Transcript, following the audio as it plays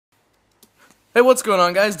Hey, what's going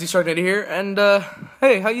on, guys? Destructinator here, and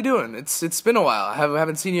hey, how you doing? It's been a while. I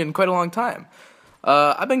haven't seen you in quite a long time.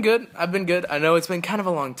 I've been good. I've been good. I know it's been kind of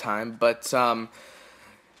a long time, but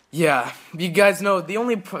yeah, you guys know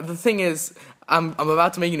the thing is, I'm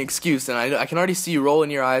about to make an excuse, and I can already see you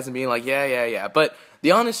rolling your eyes and being like, yeah. But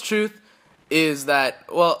the honest truth is that,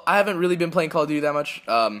 well, I haven't really been playing Call of Duty that much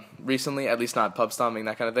recently, at least not pub stomping,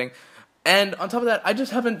 that kind of thing. And on top of that, I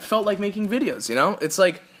just haven't felt like making videos. You know, it's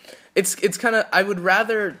like. It's kind of, I would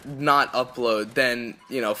rather not upload than,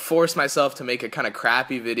 force myself to make a kind of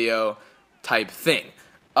crappy video type thing.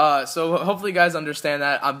 So hopefully you guys understand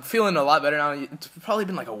that. I'm feeling a lot better now. It's probably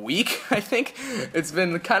been like a week, I think. It's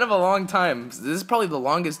been kind of a long time. This is probably the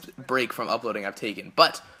longest break from uploading I've taken.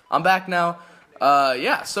 But I'm back now.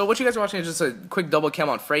 Yeah, so what you guys are watching is just a quick double cam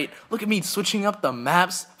on Freight. Look at me switching up the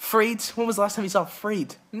maps. Freight? When was the last time you saw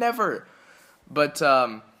Freight? Never. But,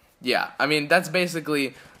 yeah, I mean, that's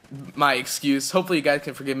basically my excuse. Hopefully you guys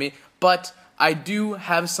can forgive me, but I do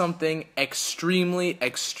have something extremely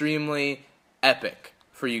epic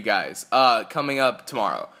for you guys coming up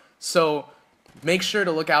tomorrow. So make sure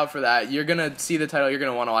to look out for that. You're gonna see the title. You're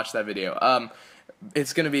gonna want to watch that video.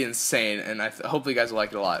 It's gonna be insane, and hopefully you guys will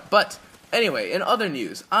like it a lot. But anyway, in other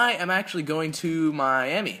news, I am actually going to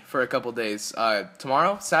Miami for a couple days.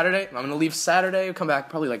 Tomorrow, Saturday. I'm gonna leave Saturday. Come back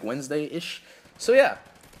probably like Wednesday-ish. So yeah,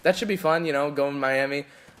 that should be fun. Going to Miami.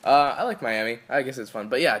 I like Miami. I guess it's fun.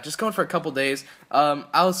 But yeah, just going for a couple days.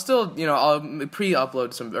 I'll still, I'll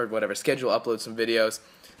pre-upload some, or whatever, schedule upload some videos.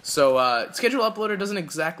 So, schedule uploader doesn't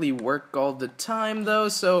exactly work all the time, though.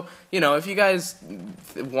 So, if you guys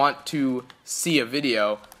want to see a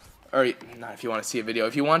video, or not if you want to see a video,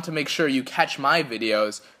 if you want to make sure you catch my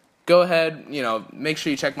videos, go ahead, make sure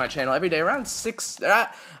you check my channel every day around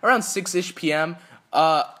 6-ish p.m.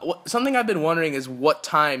 Something I've been wondering is what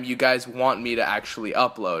time you guys want me to actually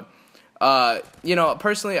upload.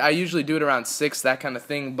 Personally, I usually do it around 6, that kind of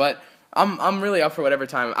thing, but I'm really up for whatever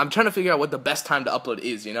time. I'm trying to figure out what the best time to upload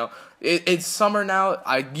is, It's summer now.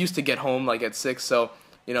 I used to get home like at 6, so,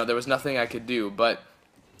 there was nothing I could do, but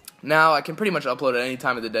now I can pretty much upload at any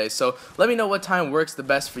time of the day. So let me know what time works the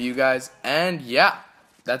best for you guys, and yeah,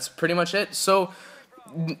 that's pretty much it. So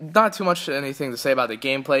not too much anything to say about the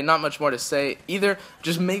gameplay, not much more to say either.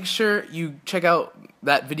 Just make sure you check out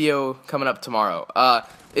that video coming up tomorrow.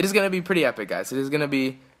 It is going to be pretty epic, guys. It is going to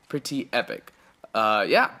be pretty epic.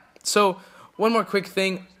 Yeah, so one more quick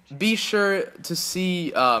thing. Be sure to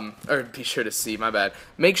see, my bad.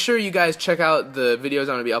 Make sure you guys check out the videos I'm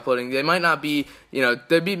going to be uploading. They might not be,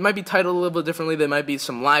 might be titled a little bit differently. They might be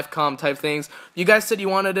some live comm type things. You guys said you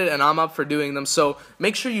wanted it, and I'm up for doing them. So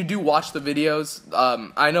make sure you do watch the videos.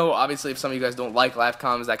 I know, obviously, if some of you guys don't like live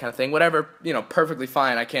comms, that kind of thing, whatever, perfectly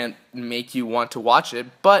fine. I can't make you want to watch it,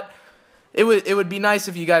 but it would be nice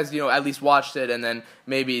if you guys, at least watched it and then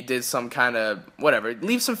maybe did some kind of, whatever.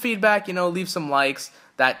 Leave some feedback, leave some likes,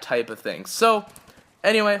 that type of thing. So,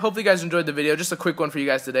 anyway, hopefully you guys enjoyed the video. Just a quick one for you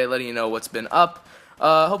guys today, letting you know what's been up.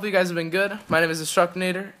 Hopefully you guys have been good. My name is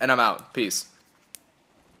Destructinator, and I'm out. Peace.